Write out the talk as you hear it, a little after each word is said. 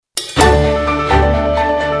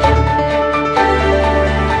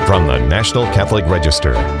National Catholic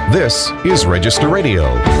Register. This is Register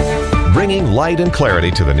Radio, bringing light and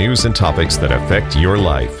clarity to the news and topics that affect your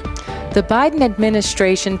life. The Biden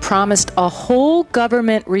administration promised a whole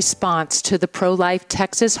government response to the pro-life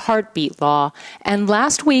Texas heartbeat law, and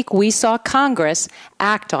last week we saw Congress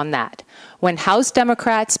act on that when House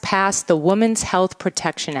Democrats passed the Women's Health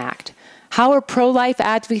Protection Act. How are pro-life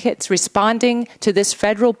advocates responding to this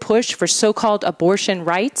federal push for so-called abortion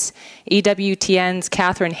rights? EWTN's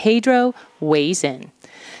Catherine Hadro weighs in.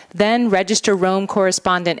 Then Register Rome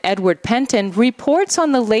correspondent Edward Pentin reports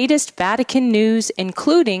on the latest Vatican news,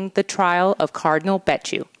 including the trial of Cardinal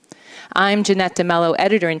Beccu. I'm Jeanette DeMello,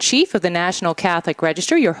 editor-in-chief of the National Catholic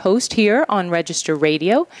Register, your host here on Register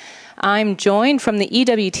Radio. I'm joined from the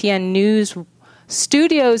EWTN News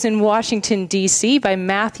studios in Washington, D.C. by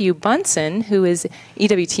Matthew Bunson, who is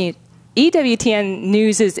EWTN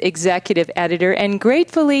News' executive editor, and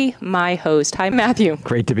gratefully my host. Hi, Matthew.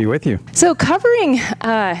 Great to be with you. So covering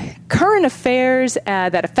current affairs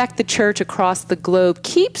that affect the church across the globe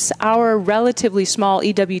keeps our relatively small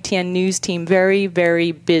EWTN News team very,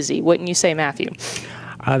 very busy. Wouldn't you say, Matthew?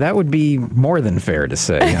 That would be more than fair to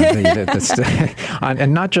say.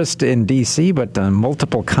 And not just in D.C., but on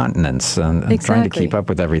multiple continents. Exactly. Trying to keep up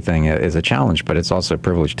with everything is a challenge, but it's also a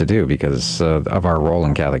privilege to do because of our role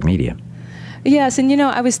in Catholic media. Yes, and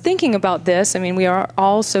I was thinking about this. I mean, we are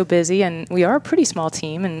all so busy, and we are a pretty small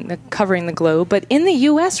team and covering the globe. But in the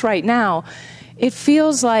U.S. right now, it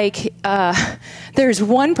feels like there's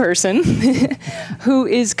one person who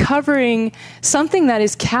is covering something that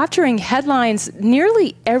is capturing headlines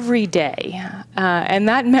nearly every day. And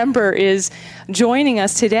that member is joining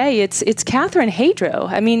us today. It's Catherine Hadro.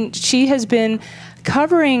 I mean, she has been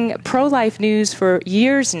covering pro-life news for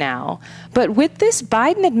years now. But with this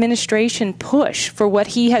Biden administration push for what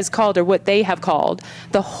he has called, or what they have called,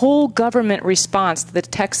 the whole government response to the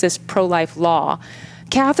Texas pro-life law,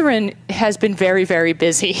 Catherine has been very, very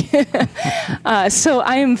busy. So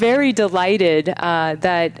I am very delighted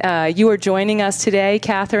that you are joining us today,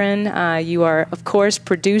 Catherine. You are, of course,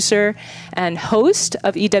 producer and host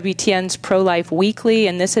of EWTN's Pro-Life Weekly,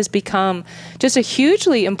 and this has become just a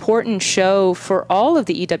hugely important show for all of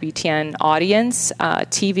the EWTN audience,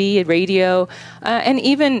 TV, radio, and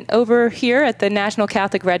even over here at the National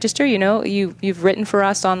Catholic Register. You've written for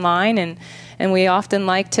us online, and we often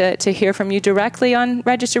like to hear from you directly on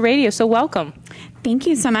Register Radio, so welcome. Thank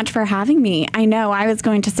you so much for having me. I know I was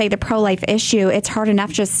going to say the pro-life issue. It's hard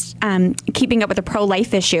enough just keeping up with the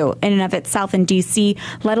pro-life issue in and of itself in D.C.,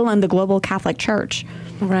 let alone the global Catholic Church.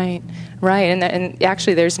 Right. And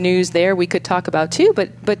actually there's news there we could talk about too.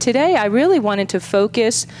 But today I really wanted to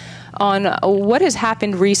focus on what has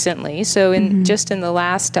happened recently. So just in the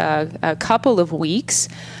last couple of weeks,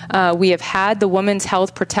 we have had the Women's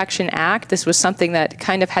Health Protection Act. This was something that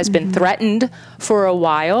kind of has been threatened for a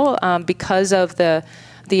while because of the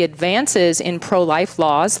advances in pro-life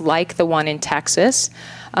laws like the one in Texas.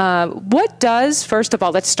 First of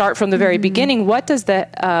all, let's start from the very beginning. What does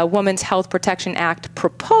the Women's Health Protection Act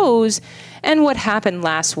propose, and what happened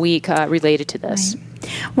last week related to this? Right.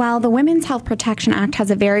 Well, the Women's Health Protection Act has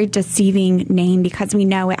a very deceiving name because we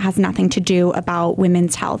know it has nothing to do about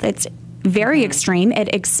women's health. It's very extreme.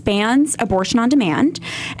 It expands abortion on demand,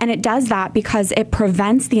 and it does that because it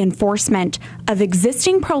prevents the enforcement of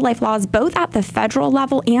existing pro-life laws both at the federal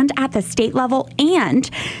level and at the state level,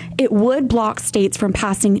 and it would block states from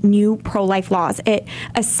passing new pro-life laws. It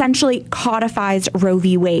essentially codifies Roe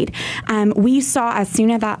v. Wade. We saw as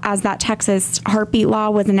soon as that Texas heartbeat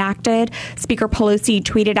law was enacted, Speaker Pelosi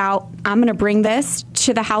tweeted out, "I'm going to bring this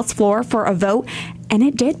to the House floor for a vote," and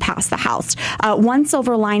it did pass the House. One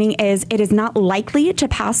silver lining is it is not likely to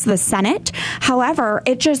pass the Senate. However,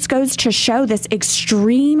 it just goes to show this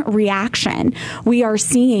extreme reaction we are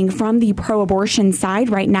seeing from the pro-abortion side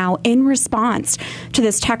right now in response to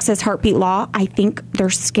this Texas heartbeat law. I think they're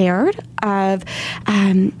scared of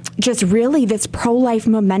just really this pro-life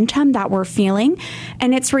momentum that we're feeling,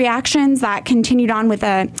 and its reactions that continued on with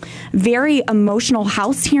a very emotional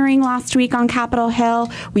House hearing last week on Capitol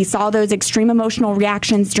Hill. We saw those extreme emotional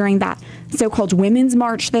reactions during that so-called Women's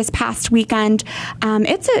March this past weekend.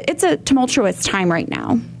 It's a tumultuous time right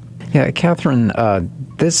now. Yeah, Catherine,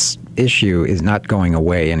 this issue is not going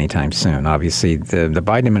away anytime soon. Obviously, the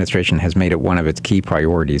Biden administration has made it one of its key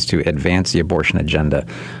priorities to advance the abortion agenda.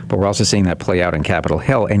 But we're also seeing that play out in Capitol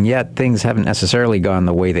Hill. And yet things haven't necessarily gone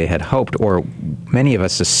the way they had hoped, or many of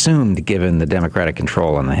us assumed given the Democratic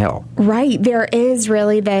control on the Hill. Right. There is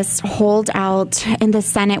really this holdout in the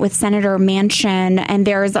Senate with Senator Manchin, and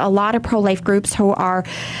there's a lot of pro-life groups who are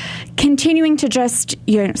continuing to just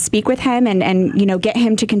speak with him and get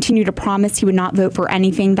him to continue to promise he would not vote for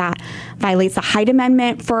anything that violates the Hyde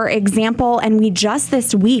Amendment, for example. And we just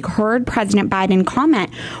this week heard President Biden comment,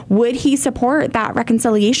 would he support that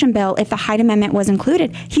reconciliation bill if the Hyde Amendment was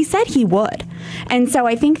included? He said he would. And so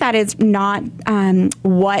I think that is not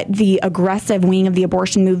what the aggressive wing of the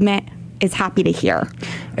abortion movement is happy to hear.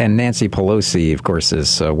 And Nancy Pelosi, of course,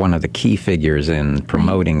 is one of the key figures in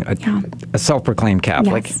promoting a self-proclaimed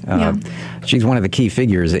Catholic. Yes. She's one of the key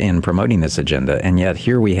figures in promoting this agenda. And yet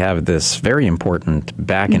here we have this very important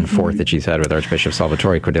back and forth that she's had with Archbishop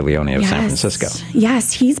Salvatore Cordileone of San Francisco.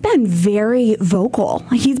 Yes, he's been very vocal.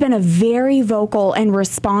 He's been very vocal in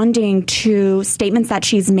responding to statements that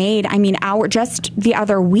she's made. I mean, just the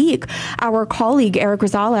other week, our colleague Eric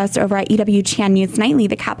Rosales over at EWTN News Nightly,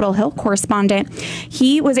 the Capitol Hill correspondent,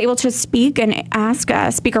 he was able to speak and ask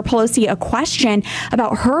Speaker Pelosi a question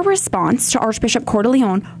about her response to Archbishop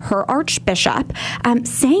Cordileone, her archbishop,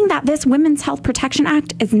 saying that this Women's Health Protection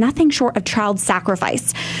Act is nothing short of child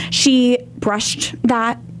sacrifice. She brushed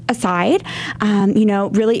that aside,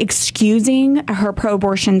 really excusing her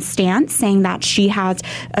pro-abortion stance, saying that she has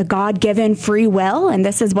a God-given free will, and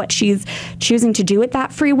this is what she's choosing to do with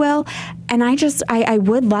that free will. And I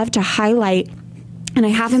would love to highlight, and I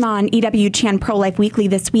have him on EWTN Pro-Life Weekly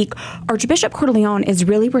this week, Archbishop Cordileone is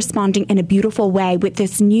really responding in a beautiful way with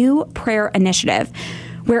this new prayer initiative,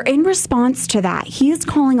 where in response to that, he is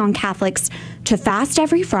calling on Catholics to fast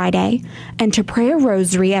every Friday and to pray a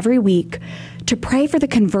rosary every week, to pray for the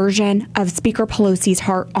conversion of Speaker Pelosi's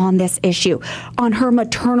heart on this issue, on her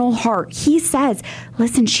maternal heart. He says,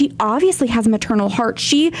 listen, she obviously has a maternal heart.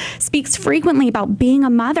 She speaks frequently about being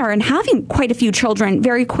a mother and having quite a few children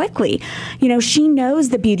very quickly. She knows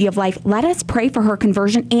the beauty of life. Let us pray for her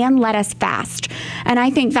conversion and let us fast. And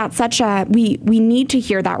I think that's we need to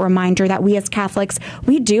hear that reminder that we as Catholics,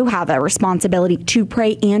 we do have a responsibility to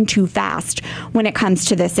pray and to fast when it comes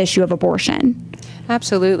to this issue of abortion.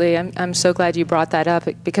 Absolutely. I'm so glad you brought that up,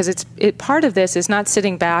 because part of this is not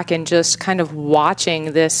sitting back and just kind of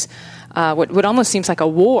watching this what almost seems like a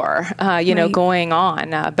war, going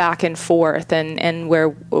on back and forth, and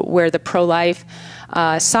where the pro-life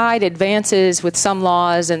side advances with some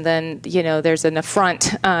laws, and then there's an affront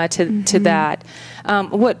to that.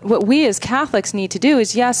 What we as Catholics need to do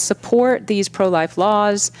is, yes, support these pro-life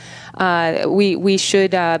laws. We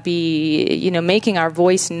should be making our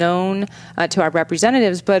voice known to our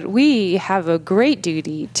representatives, but we have a great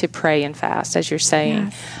duty to pray and fast, as you're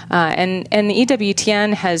saying. Yes. And the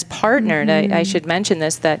EWTN has partnered. I should mention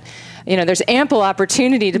this, that there's ample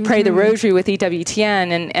opportunity to pray the Rosary with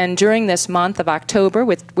EWTN, and during this month of October,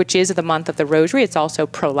 which is the month of the Rosary, it's also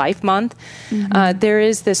Pro-Life Month, there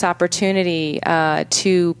is this opportunity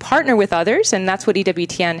to partner with others, and that's what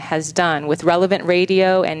EWTN has done with Relevant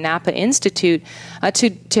Radio and Napa Institute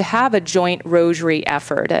to have a joint Rosary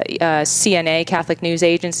effort. CNA, Catholic News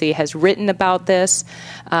Agency, has written about this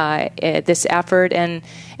effort, and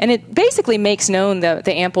it basically makes known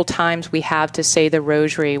the ample times we have to say the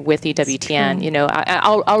Rosary with EWTN.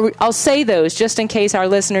 I'll say those just in case our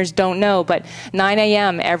listeners don't know, but 9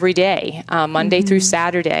 a.m. every day, Monday through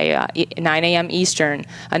Saturday, 9 a.m. Eastern.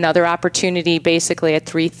 Another opportunity basically at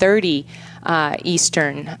 3:30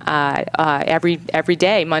 Eastern every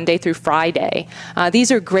day, Monday through Friday.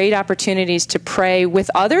 These are great opportunities to pray with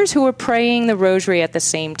others who are praying the Rosary at the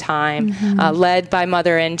same time, led by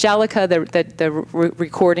Mother Angelica, the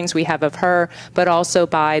recordings we have of her, but also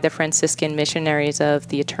by the Franciscan missionaries of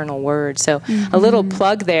the Eternal Word. So a little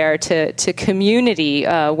plug there to community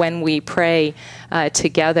when we pray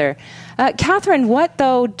together. Catherine, what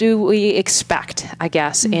though do we expect, I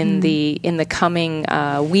guess, in the coming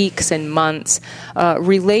weeks and months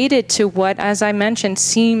related to what, as I mentioned,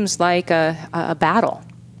 seems like a battle?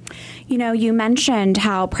 You mentioned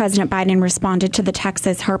how President Biden responded to the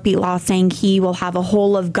Texas heartbeat law, saying he will have a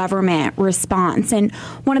whole of government response. And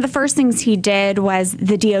one of the first things he did was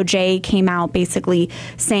the DOJ came out basically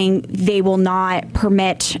saying they will not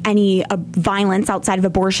permit any violence outside of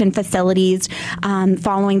abortion facilities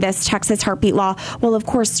following this Texas heartbeat law. Well, of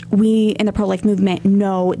course, we in the pro-life movement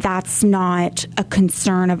know that's not a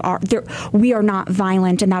concern of ours. We are not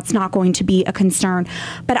violent, and that's not going to be a concern.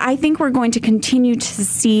 But I think we're going to continue to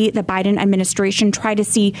see the Biden administration try to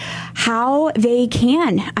see how they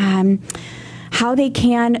can how they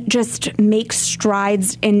can just make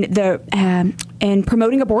strides in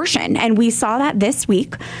promoting abortion. And we saw that this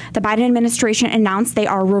week. The Biden administration announced they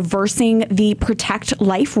are reversing the Protect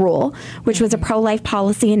Life rule, which was a pro-life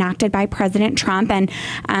policy enacted by President Trump. And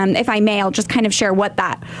if I may, I'll just kind of share what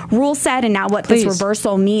that rule said and now what this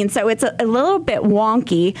reversal means. So it's a little bit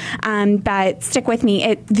wonky, but stick with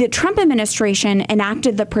me. The Trump administration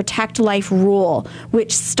enacted the Protect Life rule,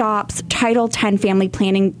 which stops Title X family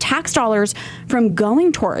planning tax dollars from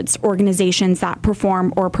going towards organizations that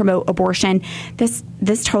perform or promote abortion.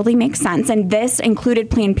 This totally makes sense. And this included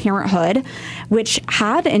Planned Parenthood, which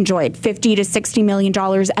had enjoyed $50 to $60 million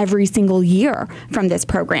every single year from this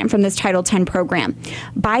program, from this Title X program.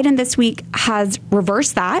 Biden this week has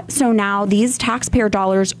reversed that. So now these taxpayer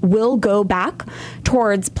dollars will go back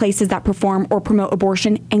towards places that perform or promote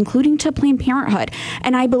abortion, including to Planned Parenthood.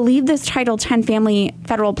 And I believe this Title X family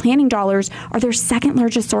federal planning dollars are their second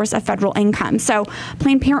largest source of federal income. So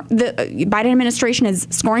the Biden administration is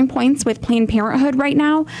scoring points with Planned Parenthood right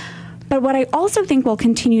now. But what I also think we'll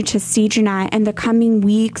continue to see, Jeanette, in the coming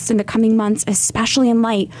weeks and the coming months, especially in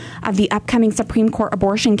light of the upcoming Supreme Court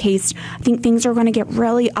abortion case, I think things are going to get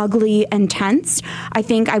really ugly and tense. I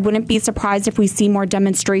think I wouldn't be surprised if we see more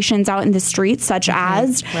demonstrations out in the streets, such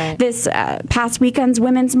as this past weekend's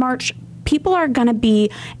Women's March. People are going to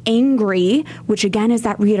be angry, which again is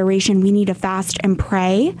that reiteration, we need to fast and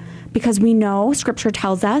pray. Because we know Scripture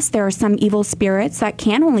tells us there are some evil spirits that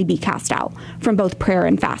can only be cast out from both prayer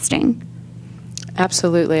and fasting.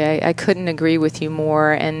 Absolutely. I couldn't agree with you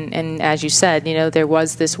more. And as you said, there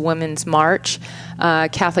was this Women's March.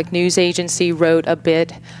 Catholic News Agency wrote a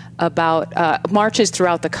bit about marches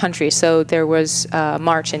throughout the country. So there was a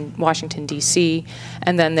march in Washington, D.C.,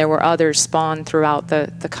 and then there were others spawned throughout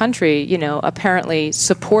the country, apparently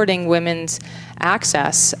supporting women's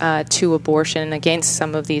access to abortion against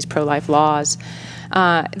some of these pro-life laws.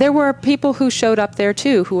 There were people who showed up there,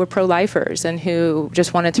 too, who were pro-lifers and who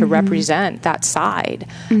just wanted to represent that side.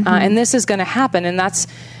 And this is going to happen, and that's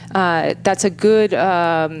a good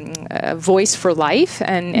voice for life,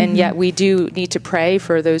 and yet we do need to pray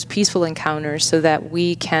for those peaceful encounters so that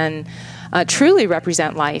we can truly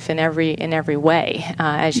represent life in every way.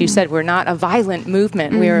 As you said, we're not a violent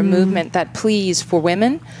movement. We are a movement that pleads for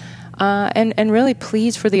women and really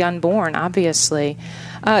pleads for the unborn, obviously.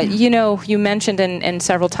 You mentioned, and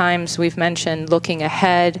several times we've mentioned looking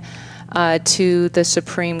ahead to the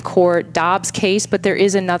Supreme Court Dobbs case, but there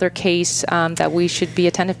is another case that we should be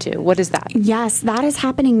attentive to. What is that? Yes, that is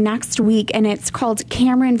happening next week, and it's called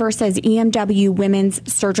Cameron versus EMW Women's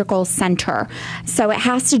Surgical Center. So it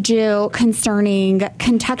has to do concerning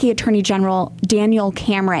Kentucky Attorney General Daniel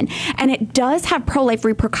Cameron, and it does have pro-life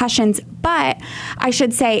repercussions, but I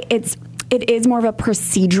should say it is more of a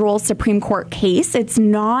procedural Supreme Court case. It's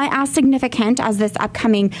not as significant as this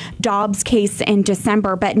upcoming Dobbs case in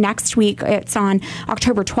December, but next week, it's on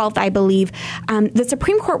October 12th, I believe, the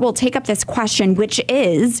Supreme Court will take up this question, which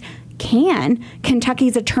is, can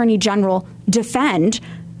Kentucky's Attorney General defend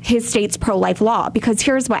his state's pro-life law? Because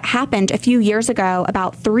here's what happened a few years ago,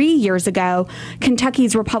 about 3 years ago,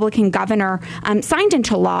 Kentucky's Republican governor signed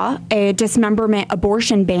into law a dismemberment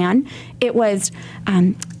abortion ban. It was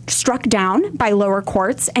struck down by lower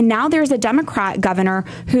courts, and now there's a Democrat governor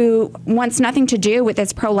who wants nothing to do with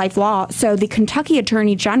this pro-life law. So the Kentucky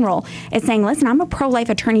Attorney General is saying, listen, I'm a pro-life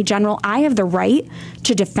Attorney General. I have the right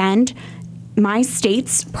to defend my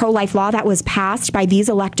state's pro-life law that was passed by these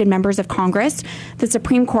elected members of Congress. The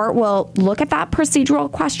Supreme Court will look at that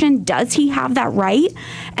procedural question. Does he have that right?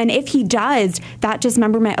 And if he does, that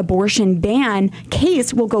dismemberment abortion ban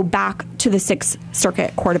case will go back to the Sixth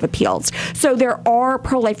Circuit Court of Appeals. So there are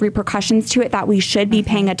pro-life repercussions to it that we should be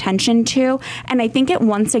paying attention to. And I think it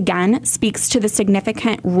once again speaks to the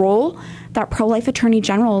significant role that pro-life attorney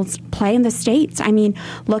generals play in the states. I mean,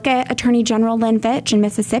 look at Attorney General Lynn Fitch in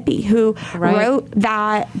Mississippi, who wrote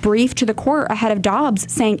that brief to the court ahead of Dobbs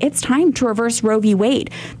saying it's time to reverse Roe v.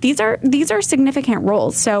 Wade. These are significant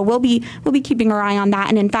roles. So we'll be keeping our eye on that.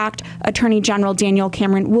 And in fact, Attorney General Daniel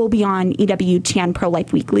Cameron will be on EWTN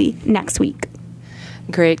Pro-Life Weekly next week.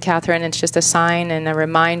 Great, Catherine. It's just a sign and a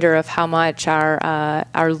reminder of how much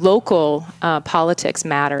our local politics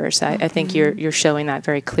matters. I think you're showing that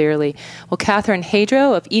very clearly. Well, Catherine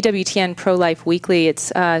Hadro of EWTN Pro-Life Weekly,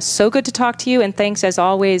 it's so good to talk to you, and thanks as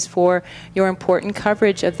always for your important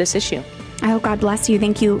coverage of this issue. Oh, God bless you.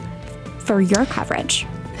 Thank you for your coverage.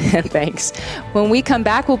 Thanks. When we come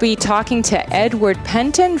back, we'll be talking to Edward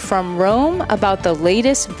Pentin from Rome about the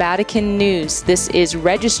latest Vatican news. This is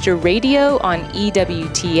Register Radio on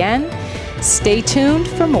EWTN. Stay tuned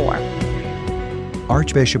for more.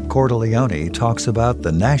 Archbishop Cordileone talks about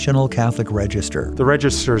the National Catholic Register. The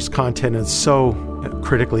register's content is so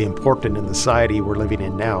critically important in the society we're living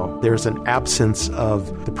in now. There's an absence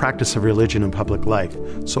of the practice of religion in public life.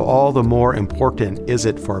 So all the more important is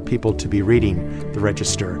it for people to be reading the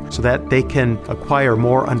register so that they can acquire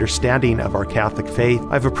more understanding of our Catholic faith.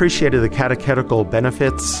 I've appreciated the catechetical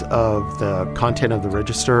benefits of the content of the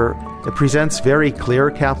register. It presents very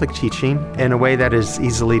clear Catholic teaching in a way that is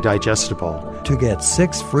easily digestible. To get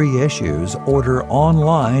 6 free issues, order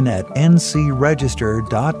online at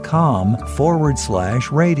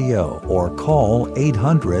ncregister.com/radio or call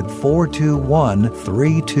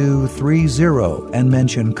 800-421-3230 and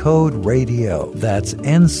mention code radio. That's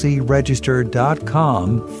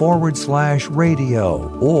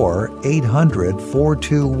ncregister.com/radio or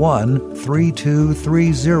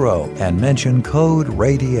 800-421-3230 and mention code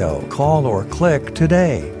radio. Call or click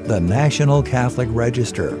today. The National Catholic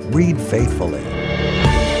Register. Read faithfully.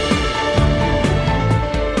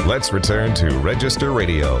 Let's return to Register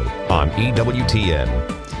Radio on EWTN.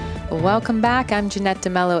 Welcome back. I'm Jeanette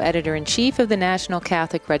DeMello, Editor-in-Chief of the National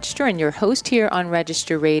Catholic Register, and your host here on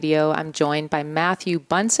Register Radio. I'm joined by Matthew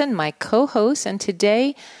Bunson, my co-host, and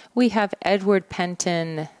today we have Edward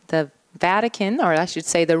Pentin, the Vatican, or I should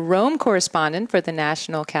say the Rome correspondent for the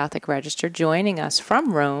National Catholic Register, joining us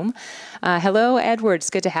from Rome. Hello, Edward. It's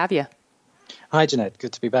good to have you. Hi, Jeanette.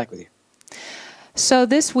 Good to be back with you. So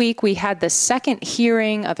this week we had the second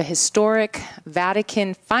hearing of a historic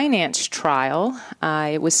Vatican finance trial.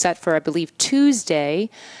 It was set for, I believe, Tuesday,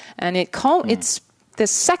 and it's the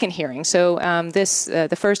second hearing. So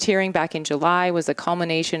the first hearing back in July was the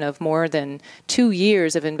culmination of more than 2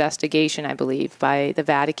 years of investigation, I believe, by the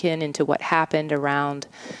Vatican into what happened around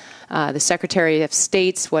the Secretary of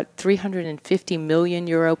State's, €350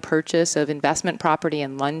 million purchase of investment property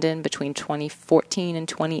in London between 2014 and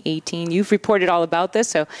 2018. You've reported all about this,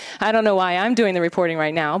 so I don't know why I'm doing the reporting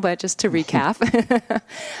right now, but just to recap.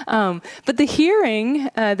 But the hearing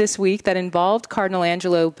this week that involved Cardinal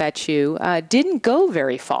Angelo Beccu didn't go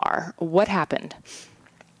very far. What happened?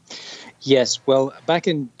 Yes, well, back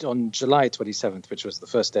on July 27th, which was the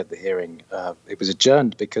first day of the hearing, it was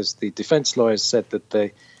adjourned because the defense lawyers said that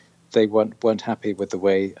they weren't happy with the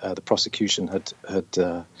way the prosecution had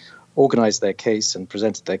organized their case and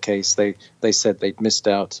presented their case. They said they'd missed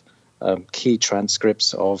out key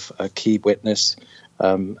transcripts of a key witness,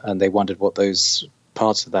 and they wondered what those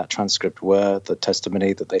parts of that transcript were, the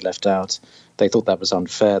testimony that they left out. They thought that was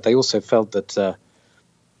unfair. They also felt that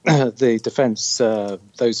the defense,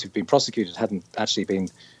 those who've been prosecuted, hadn't actually been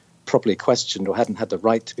properly questioned or hadn't had the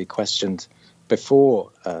right to be questioned before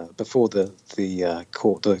the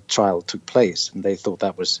trial took place, and they thought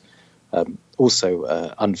that was also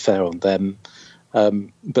unfair on them.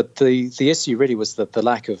 But the issue really was that the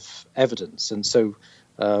lack of evidence, and so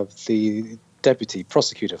the deputy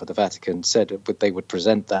prosecutor for the Vatican said that they would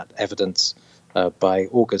present that evidence by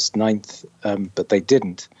August 9th, but they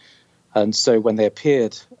didn't. And so when they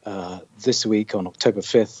appeared this week on October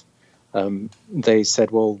 5th, they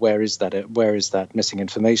said, "Well, where is that missing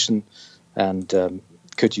information? And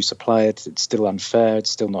could you supply it? It's still unfair. It's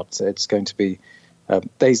still not. It's going to be."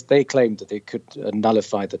 They claimed that it could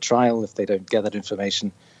nullify the trial if they don't get that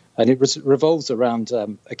information, and it revolves around a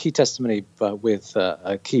key testimony with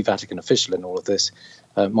a key Vatican official in all of this,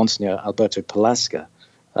 Monsignor Alberto Palasca,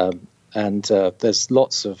 and there's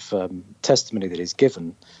lots of testimony that is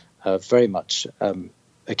given, very much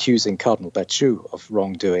accusing Cardinal Beccu of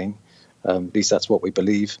wrongdoing. At least that's what we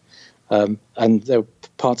believe. And there were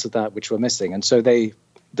parts of that which were missing. And so they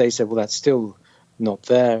said, well, that's still not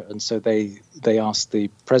there. And so they asked the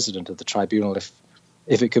president of the tribunal if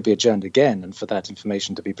it could be adjourned again and for that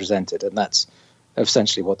information to be presented. And that's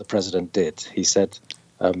essentially what the president did. He said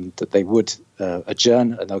that they would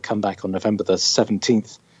adjourn and they'll come back on November the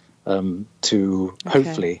 17th to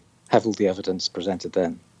hopefully have all the evidence presented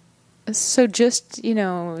then. So just,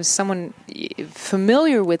 someone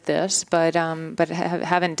familiar with this, but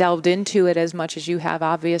haven't delved into it as much as you have,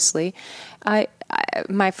 obviously,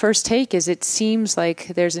 my first take is it seems like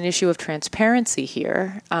there's an issue of transparency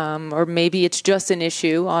here, or maybe it's just an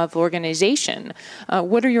issue of organization.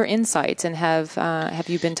 What are your insights, and have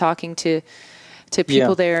you been talking to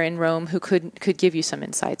people there in Rome who could give you some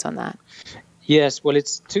insights on that? Yes, well,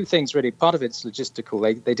 it's two things, really. Part of it's logistical.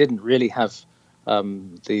 They didn't really have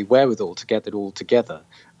the wherewithal to get it all together.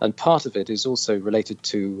 And part of it is also related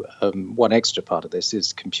to one extra part of this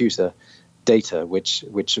is computer data, which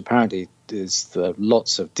apparently is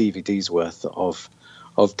lots of DVDs worth of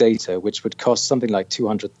data, which would cost something like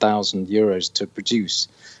 €200,000 to produce.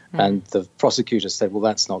 And the prosecutor said, well,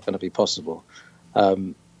 that's not going to be possible.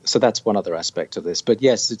 so that's one other aspect of this. But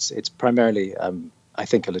yes, it's primarily, I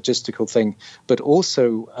think, a logistical thing. But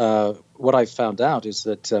also, what I found out is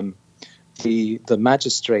that the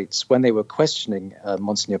magistrates, when they were questioning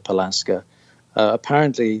Monsignor Palaska,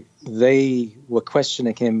 apparently they were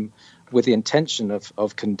questioning him with the intention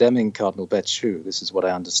of condemning Cardinal Beccu. This is what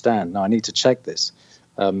I understand. Now, I need to check this,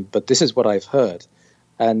 but this is what I've heard.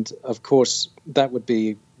 And, of course, that would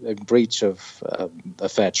be a breach of a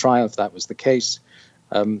fair trial if that was the case.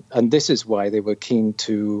 And this is why they were keen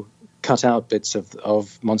to cut out bits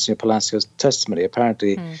of Monsignor Palaska's testimony.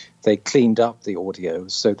 Apparently, they cleaned up the audio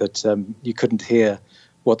so that you couldn't hear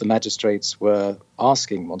what the magistrates were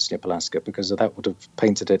asking Monsignor Palaska, because that would have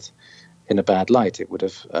painted it in a bad light. It would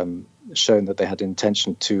have shown that they had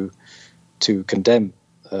intention to condemn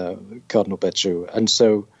Cardinal Beccu. And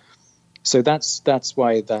so that's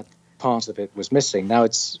why that part of it was missing. Now,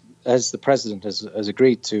 it's, as the president has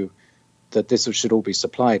agreed to, that this should all be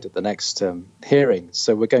supplied at the next hearing.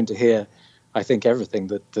 So we're going to hear, I think, everything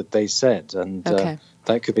that they said, and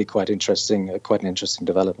that could be quite an interesting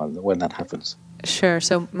development when that happens. Sure.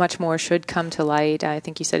 So much more should come to light. I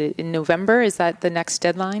think you said it in November. Is that the next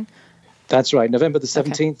deadline? That's right. November the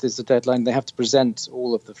 17th is the deadline. They have to present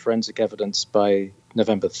all of the forensic evidence by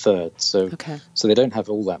November 3rd. So they don't have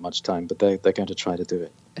all that much time, but they're going to try to do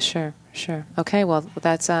it. Sure. Okay, well,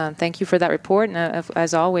 that's thank you for that report. And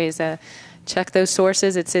as always, check those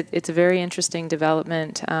sources. It's a very interesting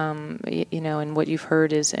development, and what you've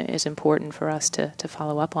heard is important for us to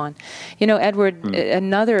follow up on. Edward,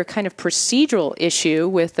 another kind of procedural issue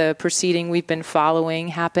with the proceeding we've been following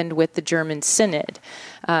happened with the German Synod.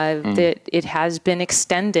 That it has been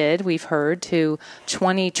extended, we've heard, to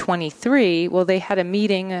 2023. Well, they had a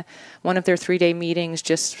meeting, one of their 3-day meetings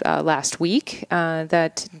just last week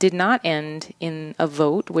that did not end in a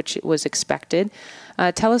vote, which was expected.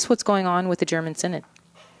 Tell us what's going on with the German Synod.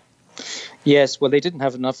 Yes, well, they didn't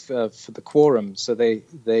have enough for the quorum, so they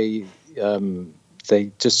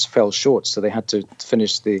just fell short. So they had to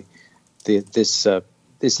finish this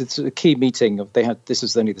is a key meeting. This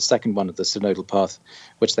is only the second one of the synodal path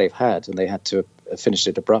which they've had, and they had to finish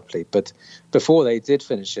it abruptly. But before they did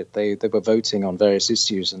finish it, they were voting on various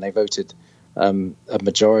issues, and they voted a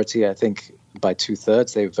majority, I think, by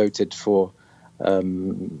 2/3. They voted for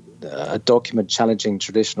a document challenging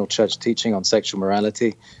traditional church teaching on sexual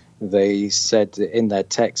morality. They said in their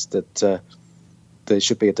text that there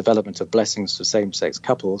should be a development of blessings for same-sex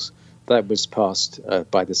couples. That was passed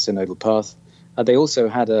by the synodal path. They also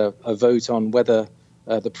had a vote on whether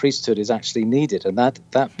the priesthood is actually needed, and that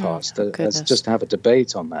passed. Let's just have a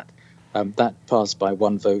debate on that. That passed by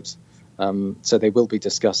one vote, so they will be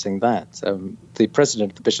discussing that. The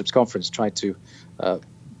president of the Bishops' Conference tried to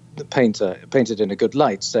paint it in a good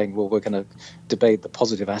light, saying, well, we're going to debate the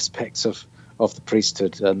positive aspects of the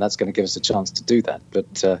priesthood, and that's going to give us a chance to do that.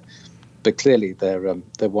 But clearly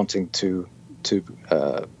they're wanting to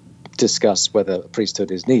discuss whether a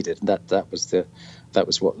priesthood is needed, and that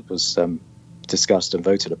was what was discussed and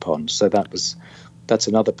voted upon. So that's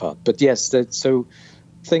another part. But yes, so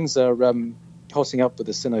things are hotting up with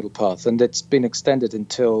the synodal path, and it's been extended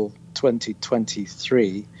until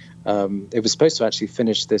 2023. It was supposed to actually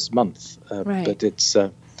finish this month, but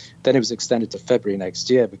then it was extended to February next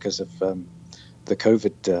year because of the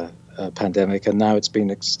COVID pandemic, and now it's been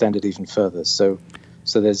extended even further. So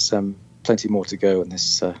there's plenty more to go in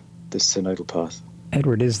this synodal path.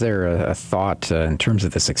 Edward, is there a thought in terms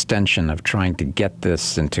of this extension of trying to get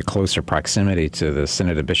this into closer proximity to the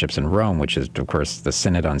Synod of Bishops in Rome, which is, of course, the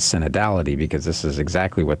Synod on Synodality, because this is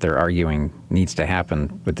exactly what they're arguing needs to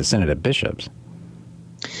happen with the Synod of Bishops?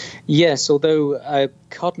 Yes, although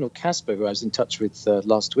Cardinal Casper, who I was in touch with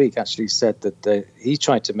last week, actually said that he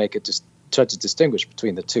tried to distinguish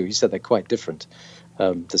between the two. He said they're quite different.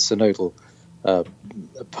 The synodal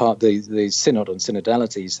part, the synod on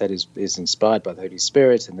synodality, he said, is inspired by the Holy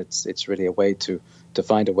Spirit, and it's really a way to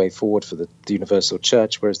find a way forward for the universal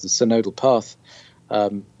church, whereas the synodal path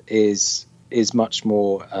is much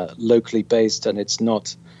more locally based, and it's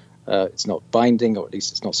not binding, or at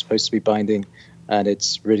least it's not supposed to be binding, and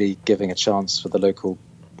it's really giving a chance for the local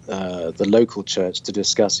church to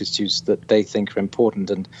discuss issues that they think are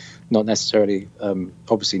important and not necessarily,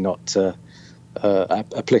 obviously not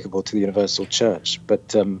applicable to the universal church.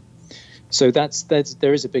 But so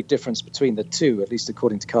there is a big difference between the two, at least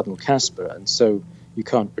according to Cardinal Casper, and so you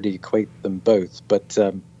can't really equate them both. But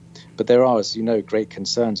there are, as you know, great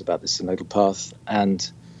concerns about the synodal path,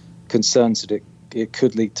 and concerns that it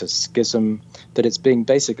could lead to schism, that it's being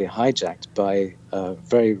basically hijacked by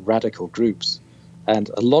very radical groups. And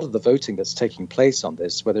a lot of the voting that's taking place on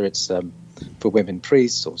this, whether it's women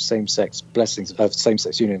priests or same-sex blessings of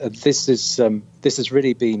same-sex union. This has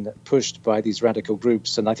really been pushed by these radical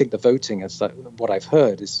groups, and I think the voting, as what I've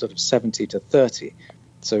heard, is sort of 70 to 30.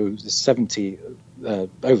 So 70,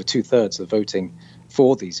 over two-thirds are voting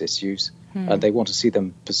for these issues, and they want to see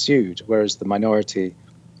them pursued, whereas the minority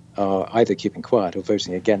are either keeping quiet or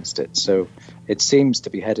voting against it. So it seems to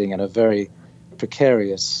be heading in a very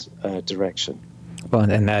precarious direction. Well,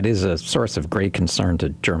 and that is a source of great concern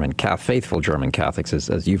to faithful German Catholics.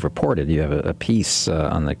 As you've reported, you have a piece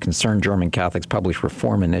on the Concerned German Catholics published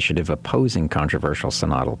reform initiative opposing controversial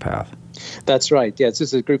synodal path. That's right. Yeah, this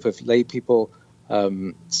is a group of lay people,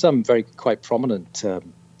 some quite prominent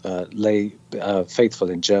lay faithful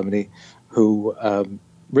in Germany, who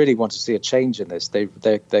really want to see a change in this.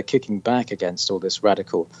 They're kicking back against all this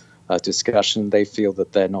radical discussion. They feel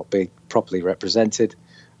that they're not being properly represented.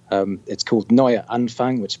 It's called Neuer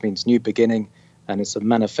Anfang, which means new beginning, and it's a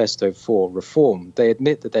manifesto for reform. They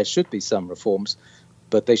admit that there should be some reforms,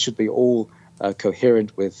 but they should be all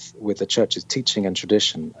coherent with the Church's teaching and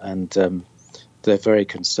tradition. And they're very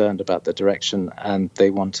concerned about the direction, and they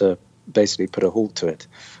want to basically put a halt to it.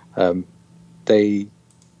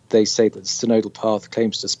 They say that the synodal path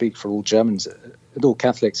claims to speak for all Germans, all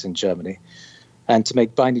Catholics in Germany, and to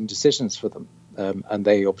make binding decisions for them. And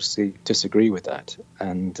they obviously disagree with that.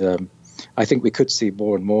 And I think we could see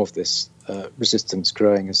more and more of this resistance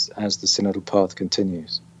growing as the synodal path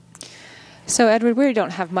continues. So, Edward, we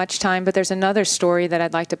don't have much time, but there's another story that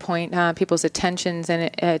I'd like to point people's attention to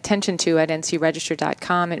at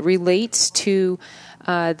ncregister.com. It relates to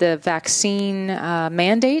the vaccine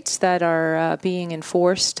mandates that are being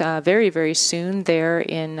enforced very, very soon there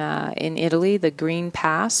in Italy, the Green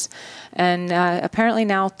Pass. And apparently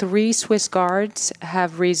now 3 Swiss guards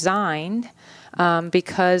have resigned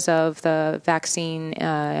because of the vaccine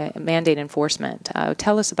mandate enforcement.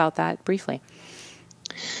 Tell us about that briefly.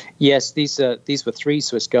 Yes, these were 3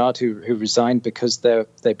 Swiss guards who resigned because there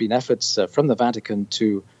have been efforts from the Vatican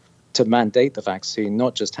to mandate the vaccine,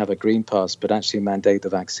 not just have a green pass, but actually mandate the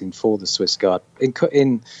vaccine for the Swiss guard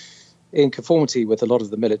in conformity with a lot of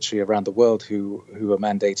the military around the world who are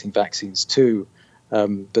mandating vaccines too.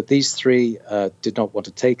 But these 3 did not want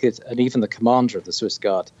to take it, and even the commander of the Swiss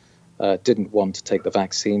guard didn't want to take the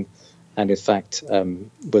vaccine, and in fact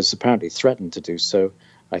was apparently threatened to do so.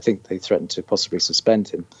 I think they threatened to possibly suspend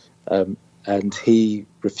him, and he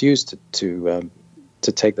refused to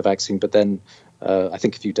take the vaccine. But then, I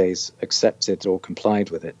think a few days accepted or complied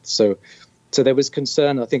with it. So there was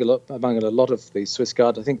concern. I think among a lot of the Swiss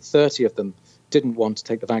Guard. I think 30 of them didn't want to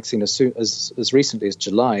take the vaccine as recently as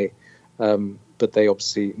July, but they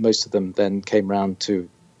obviously most of them then came round to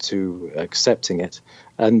accepting it.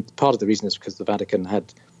 And part of the reason is because the Vatican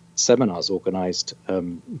had seminars organized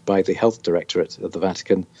by the health directorate of the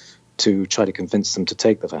Vatican to try to convince them to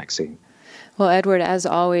take the vaccine. Well, Edward, as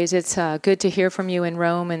always, it's good to hear from you in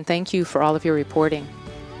Rome, and thank you for all of your reporting.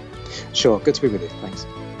 Sure, good to be with you. Thanks.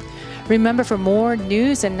 Remember, for more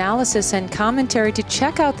news, analysis, and commentary, to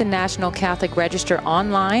check out the National Catholic Register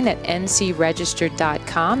online at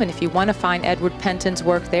ncregister.com. And if you want to find Edward Pentin's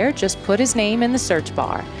work there, just put his name in the search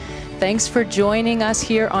bar. Thanks for joining us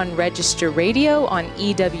here on Register Radio on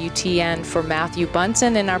EWTN. For Matthew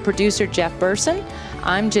Bunson and our producer, Jeff Burson,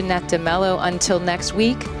 I'm Jeanette DeMello. Until next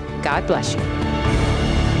week, God bless you.